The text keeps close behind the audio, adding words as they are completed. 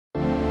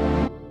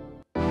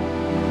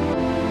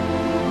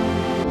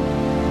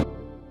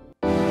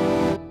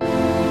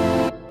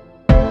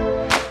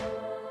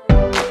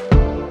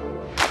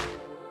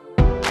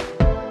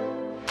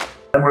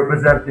I'm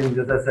representing,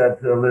 as I said,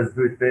 Let's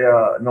Do It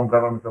Peja,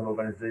 non-governmental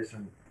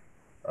organization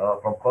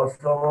from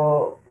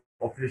Kosovo.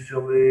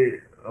 Officially,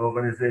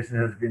 organization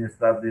has been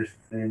established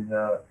in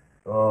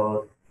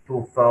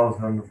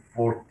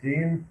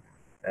 2014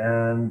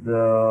 and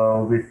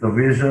with the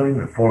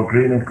vision for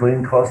green and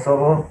clean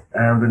Kosovo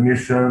and the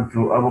mission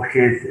to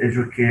advocate,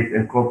 educate,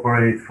 and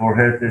cooperate for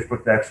heritage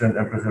protection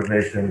and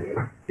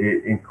preservation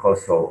in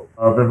Kosovo.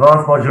 The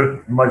vast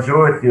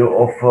majority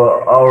of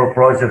our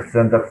projects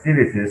and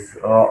activities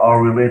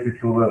are related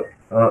to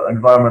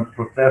environment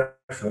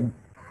protection,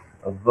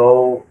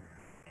 though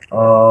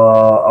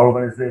our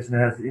organization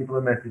has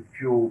implemented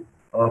few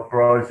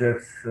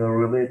projects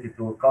related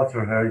to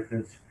cultural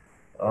heritage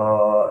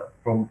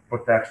from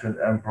protection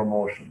and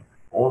promotion.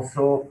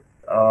 Also,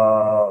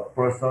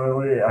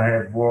 personally, I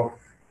have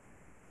worked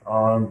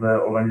on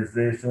the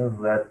organizations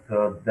that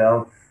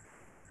dealt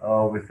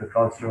with the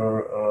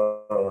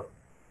cultural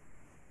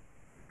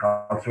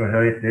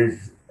heritage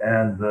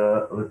and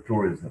the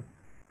tourism.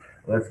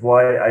 That's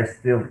why I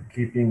still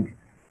keeping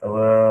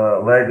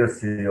the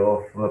legacy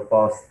of the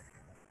past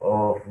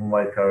of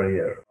my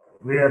career.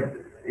 We have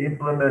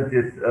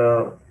implemented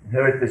a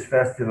heritage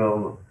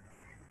festival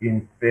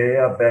in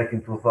Peja back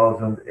in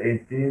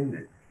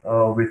 2018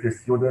 with the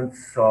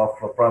students of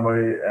a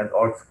primary and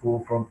art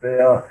school from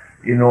Peja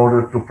in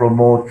order to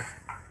promote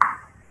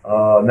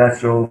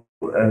natural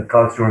and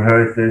cultural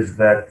heritage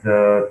that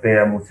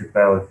Peja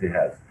municipality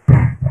has.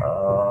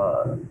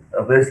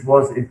 This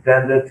was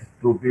intended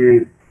to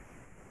be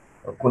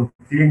a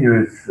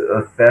continuous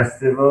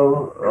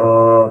festival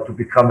to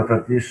become a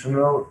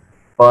traditional,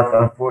 but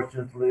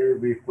unfortunately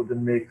we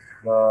couldn't make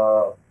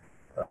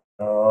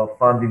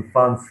funding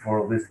funds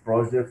for this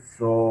project,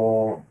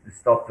 so we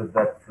stopped at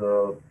that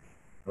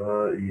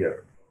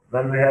year.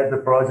 Then we had the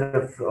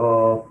project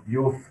of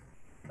Youth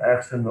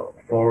Action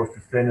for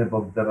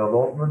Sustainable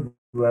Development,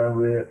 where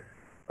we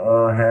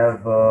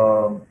have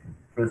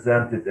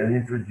presented and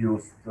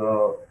introduced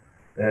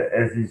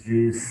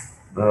SDGs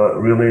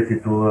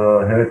related to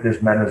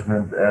heritage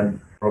management and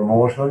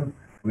promotion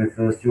with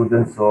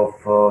students of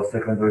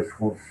secondary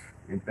schools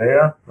in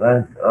Peja,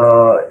 and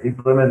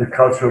implemented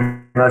cultural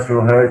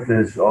natural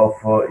heritage of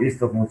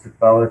east of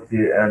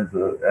municipality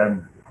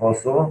and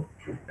Kosovo,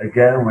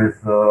 again with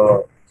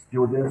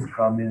students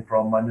coming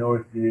from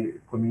minority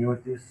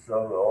communities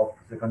of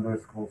secondary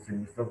schools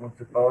in east of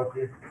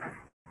municipality.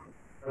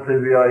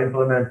 We are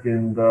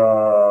implementing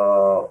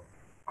the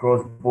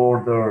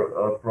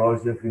cross-border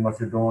project in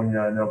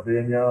Macedonia and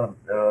Albania,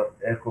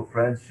 Eco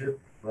Friendship,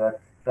 that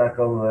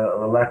tackle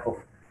the lack of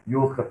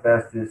youth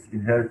capacities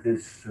in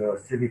heritage,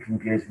 civic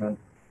engagement,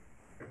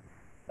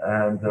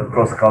 and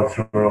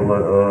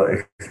cross-cultural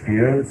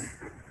experience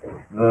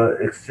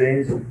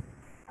exchange.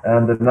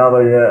 And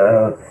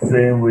another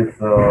thing with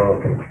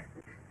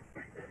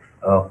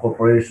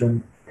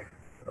cooperation,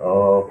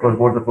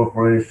 cross-border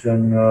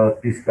cooperation,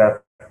 peace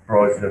path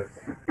project,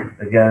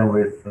 again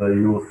with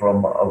youth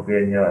from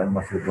Albania and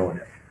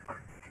Macedonia.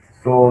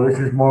 So this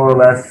is more or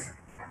less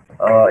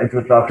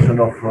introduction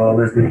of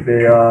Lesbian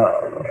Peja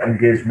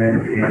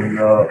engagement in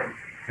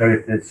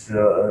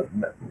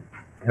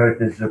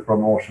heritage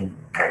promotion.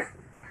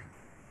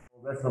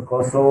 Western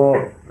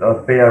Kosovo,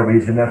 Peja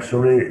region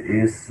actually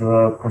is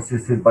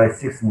consisted by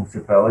 6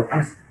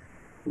 municipalities,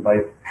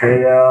 by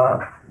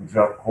Peja,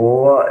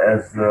 Xhakova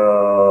as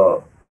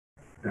the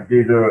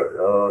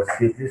bigger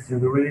cities in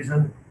the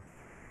region.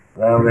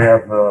 Then we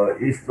have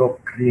Istok,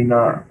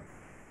 Klina,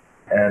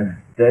 and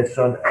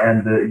Dechan,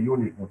 and the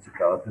unique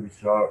municipality,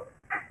 which are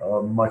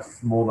much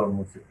smaller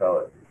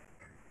municipalities.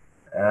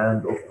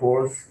 And of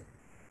course,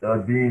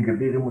 being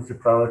bigger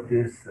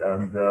municipalities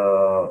and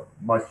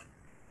much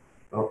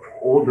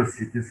older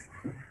cities,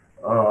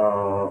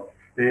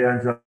 Peja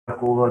and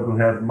Xhakova do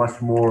have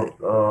much more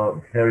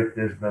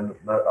heritage than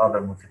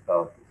other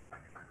municipalities.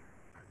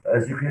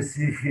 As you can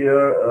see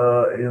here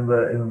in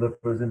the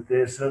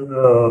presentation,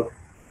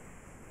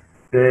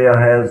 Peja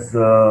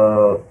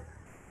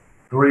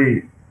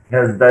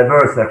has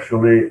diverse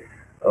actually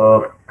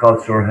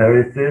cultural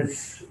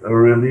heritage,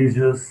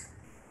 religious,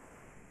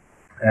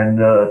 and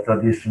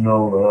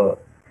traditional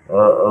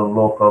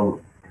local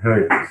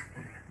heritage.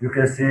 You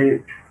can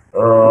see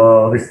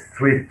these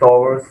 3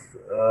 towers,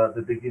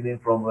 the beginning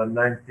from the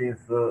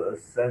 19th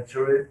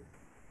century,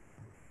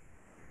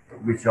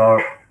 which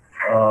are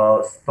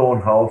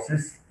stone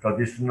houses,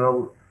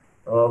 traditional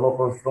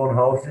local stone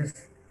houses.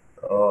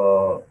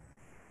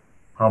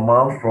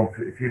 Hammam from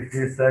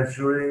 15th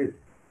century,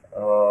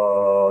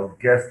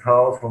 guest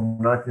house from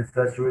 19th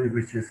century,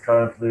 which is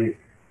currently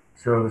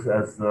serves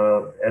as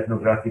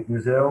ethnographic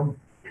museum.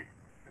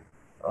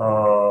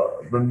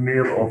 The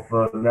mill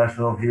of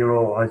national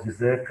hero Haji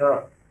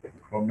Zeka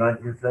from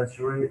 19th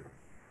century.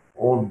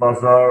 Old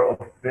Bazaar of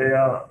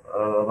Peja,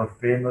 the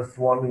famous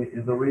one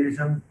in the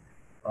region,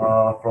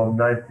 from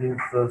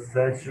 19th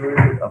century.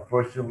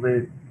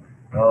 Unfortunately,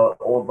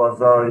 Old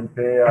Bazaar in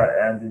Peja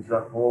and in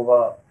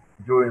Xhakova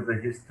during the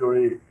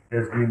history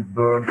has been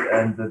burned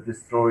and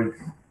destroyed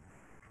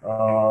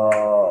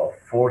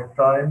 4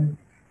 times.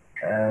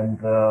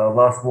 and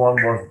last one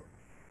was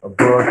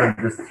burned and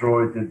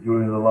destroyed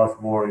during the last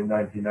war in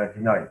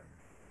 1999.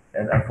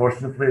 And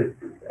unfortunately,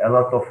 a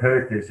lot of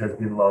heritage has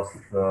been lost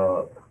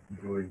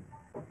during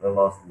the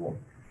last war.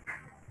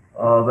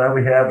 Then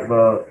we have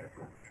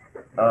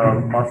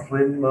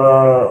Muslim,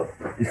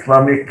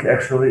 Islamic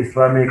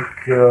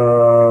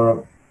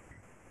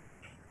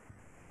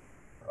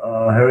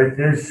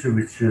heritage,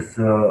 which is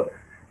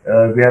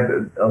we have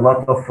a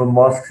lot of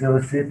mosques in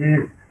the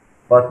city,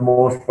 but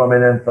most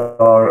prominent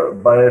are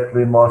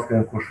Bayrakli Mosque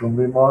and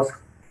Kushumli Mosque.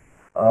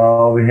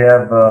 We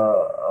have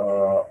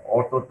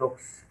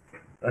Orthodox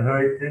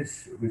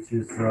heritage, which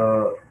is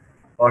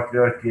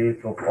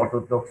Patriarchate of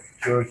Orthodox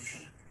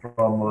Church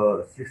from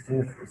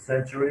 16th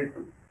century,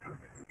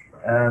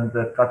 and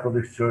the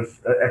Catholic Church.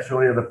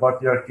 Actually, the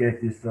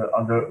Patriarchate is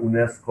under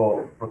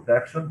UNESCO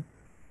protection,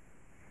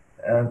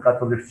 and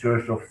Catholic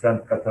Church of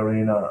Saint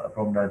Catarina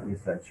from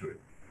 19th century.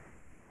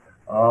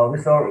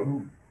 These are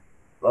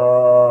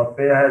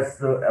Peja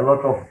has a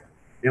lot of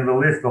in the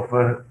list of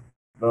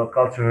the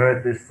cultural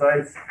heritage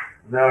sites.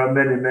 There are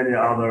many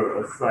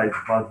other sites,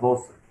 but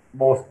those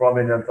most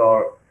prominent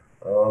are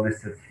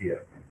listed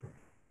here.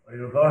 In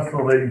regards to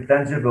the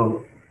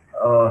intangible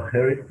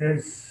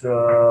heritage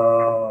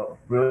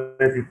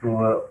related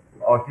to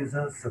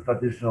artisans,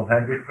 traditional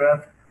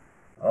handicraft,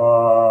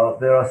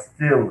 they are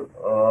still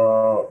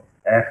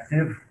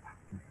active,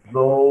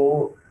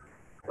 though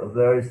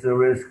there is a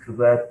risk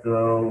that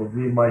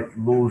we might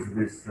lose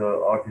these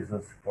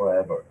artisans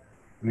forever,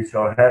 which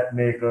are hat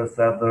makers,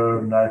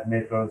 saddler, knife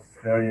makers,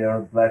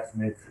 farrier,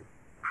 blacksmiths,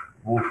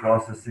 wood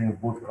processing,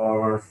 wood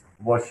carvers,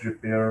 watch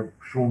repair,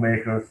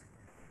 shoemakers,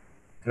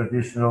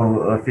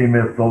 traditional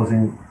female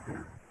clothing.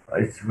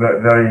 It's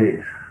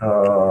very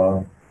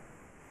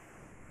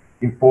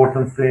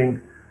important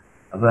thing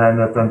than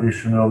a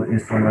traditional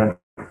instrument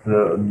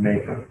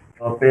maker.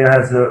 Peja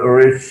has a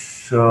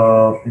rich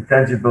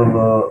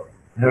intangible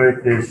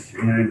heritage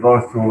in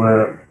regards to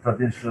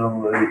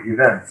traditional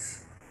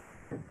events.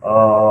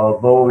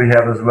 Though we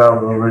have as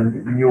well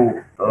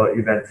new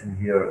events in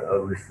here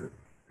listed.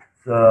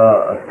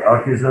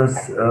 Artisans,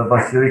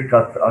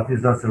 Basilica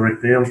Artisans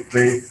Retail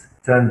Space,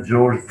 St.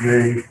 George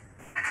Day,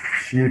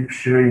 Sheep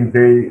Shearing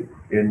Day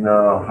in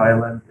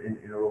Highland in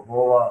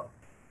Rogova,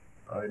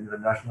 in the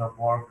National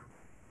Park,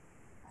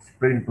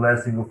 Spring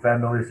Blessing of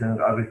Families and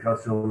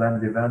Agricultural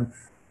Land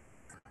events,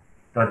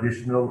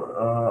 traditional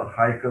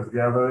hikers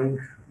gathering,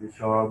 which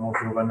are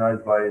mostly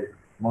organized by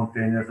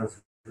Mountaineers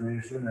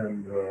Association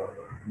and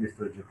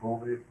Mr.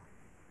 Jacobi,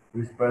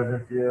 who is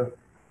present here.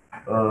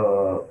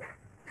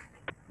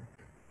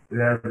 We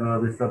have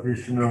the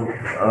traditional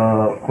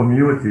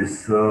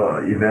communities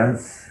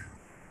events,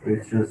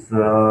 which is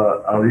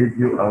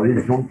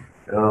Alidium,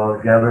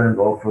 gathering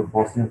of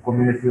Bosnian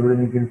community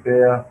living in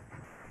Peja.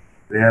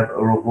 We have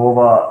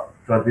Rogova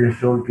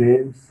traditional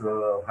games,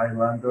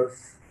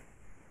 Highlanders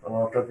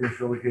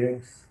traditional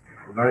games,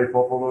 very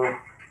popular.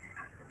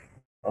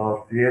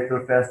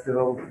 Theater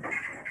festival.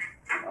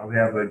 We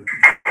have a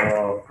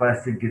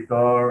classic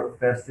guitar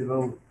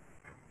festival,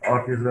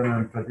 artisan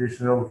and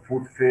traditional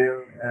food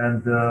fair,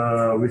 and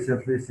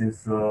recently,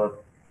 since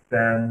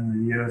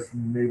 10 years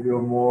maybe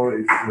or more,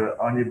 it's the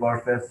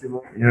Anibar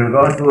Festival. In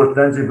regards to the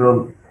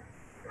tangible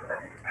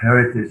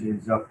heritage in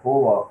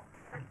Jakova,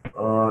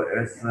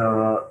 it's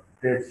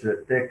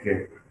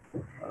Teke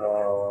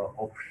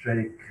of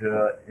Sheikh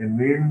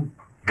Emin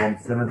from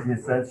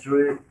 17th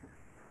century,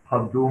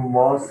 Hadum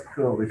Mosque,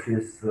 which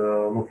is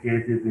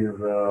located in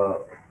the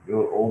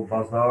old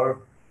Bazaar,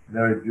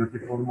 very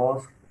beautiful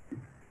mosque,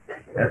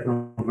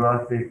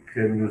 ethnographic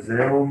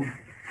museum,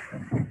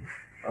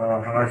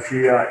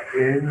 Harashia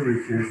Inn,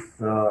 which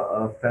is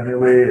a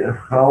family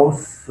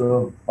house,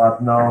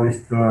 but now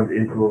is turned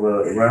into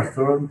a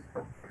restaurant,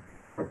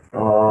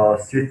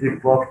 City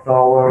Clock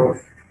Tower,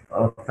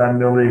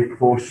 family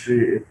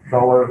Koshi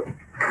Tower,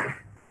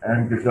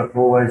 and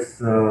Jakova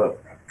is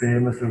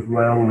famous as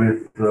well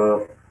with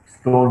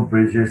stone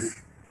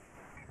bridges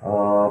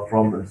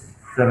from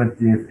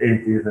 17th,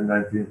 18th, and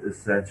 19th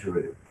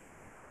century.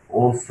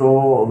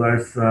 Also,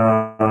 there's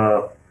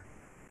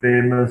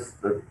famous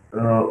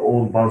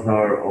old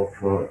bazaar of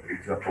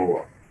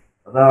Jakova.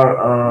 There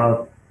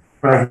are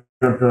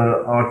present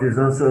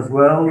artisans as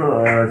well,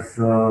 as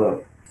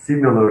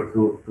similar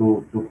to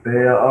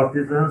Peja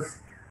artisans,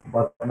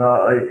 but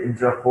now in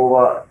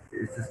Jakova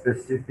it's a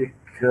specific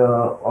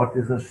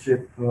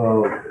artisanship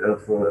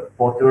of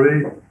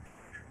pottery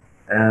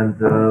and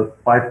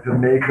pipe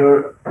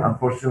maker.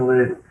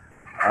 Unfortunately,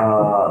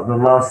 the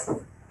last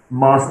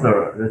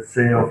master, let's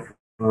say, of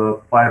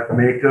pipe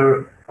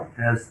maker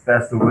has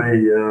passed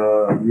away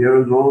a year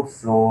ago,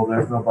 so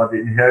there's nobody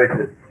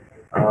inherited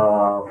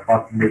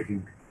pipe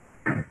making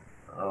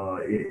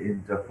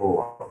in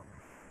Jakova.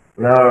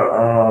 There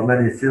are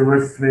many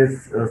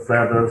silversmiths,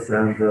 saddlers,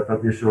 and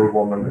traditional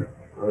woman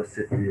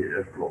city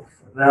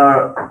clothes. There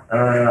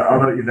are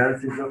other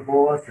events in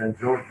Jakova, St.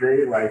 George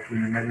Day, like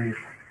in many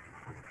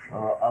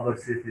other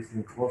cities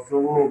in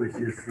Kosovo, which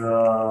is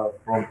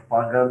from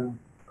pagan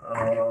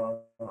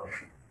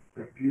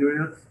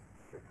periods.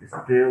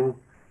 still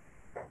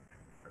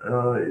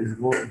is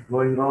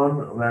going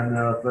on when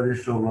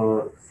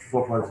traditional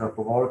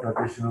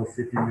traditional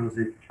city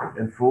music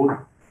and food.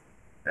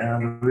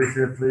 And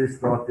recently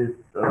started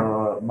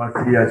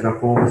Martia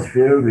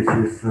Sphere, which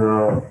is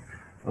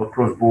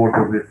cross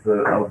border with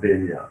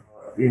Albania.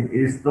 In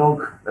Istok,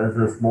 as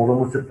a smaller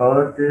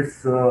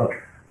municipalities,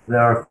 there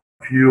are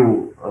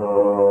few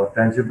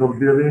tangible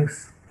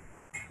buildings.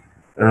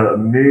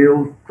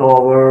 Mill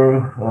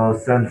Tower,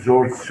 St.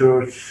 George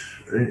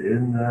Church,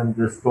 and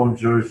the Stone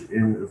Church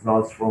in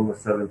Zalc from the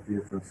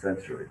 17th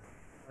century.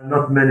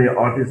 Not many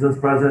artisans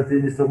present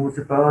in this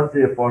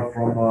municipality, apart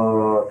from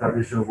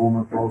traditional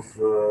women clothes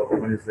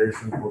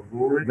organization called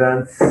Urim.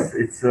 Events,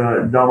 it's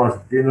a Damas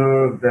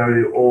dinner,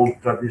 very old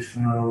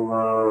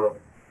traditional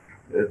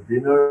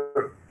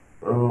dinner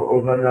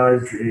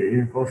organized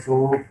in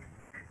Kosovo.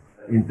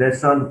 In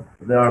Desan,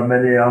 there are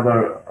many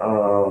other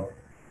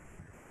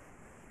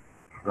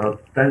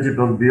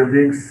tangible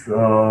buildings,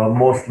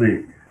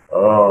 mostly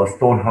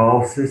stone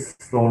houses,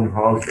 stone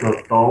house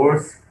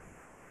towers.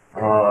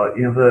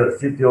 In the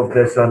city of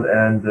Desan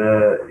and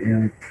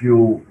in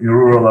few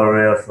rural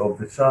areas of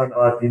Desan.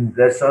 In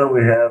Desan,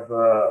 we have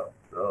a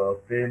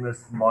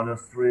famous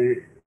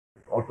monastery,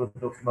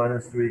 Orthodox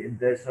monastery in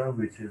Desan,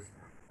 which is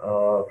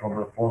from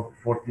the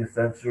 14th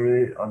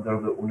century under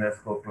the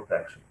UNESCO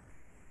protection.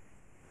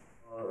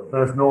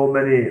 There's no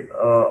many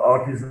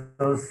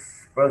artisans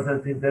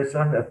present in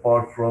Desan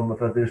apart from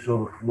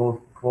traditional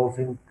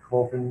clothing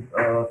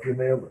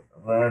female.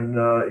 And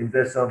in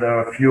Desan, there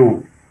are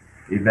few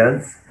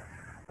events.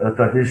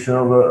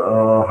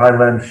 Traditional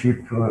Highland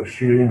sheep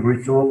shearing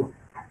ritual,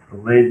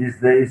 ladies'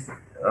 days,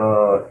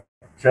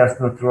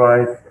 chestnut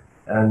ride,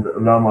 and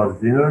Lama's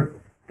dinner.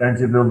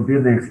 Tangible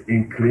buildings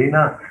in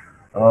Klina,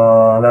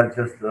 like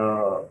just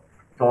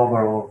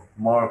Tower of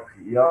Mark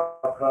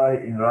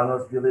Yakai in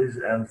Ranos village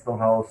and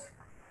Stonehouse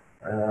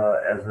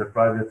as a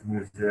private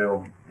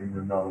museum in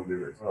another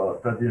village.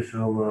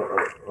 Traditional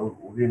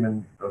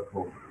women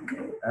clothing.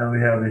 And we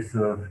have this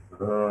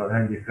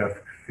handicraft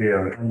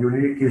fair.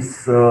 Unique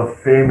is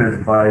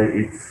famous by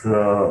its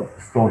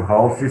stone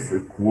houses,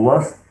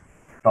 kulas,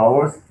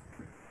 towers.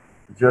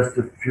 Just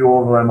a few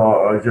of them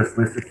are just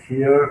listed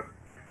here.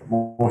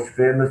 Most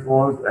famous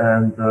ones,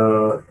 and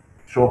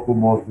Shoku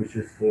Mosque, which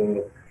is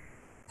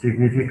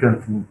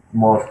significant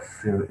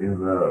mosques in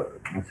the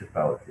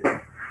municipality.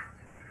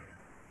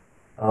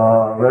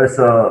 There's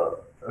a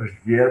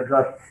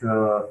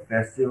Rjergat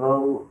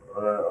festival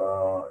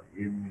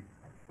in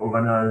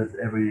organized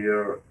every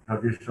year,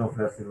 traditional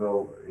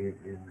festival in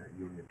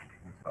Unit.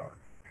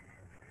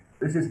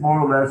 This is more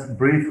or less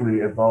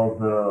briefly about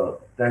the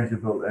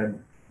tangible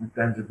and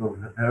intangible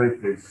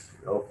heritage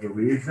of the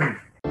region.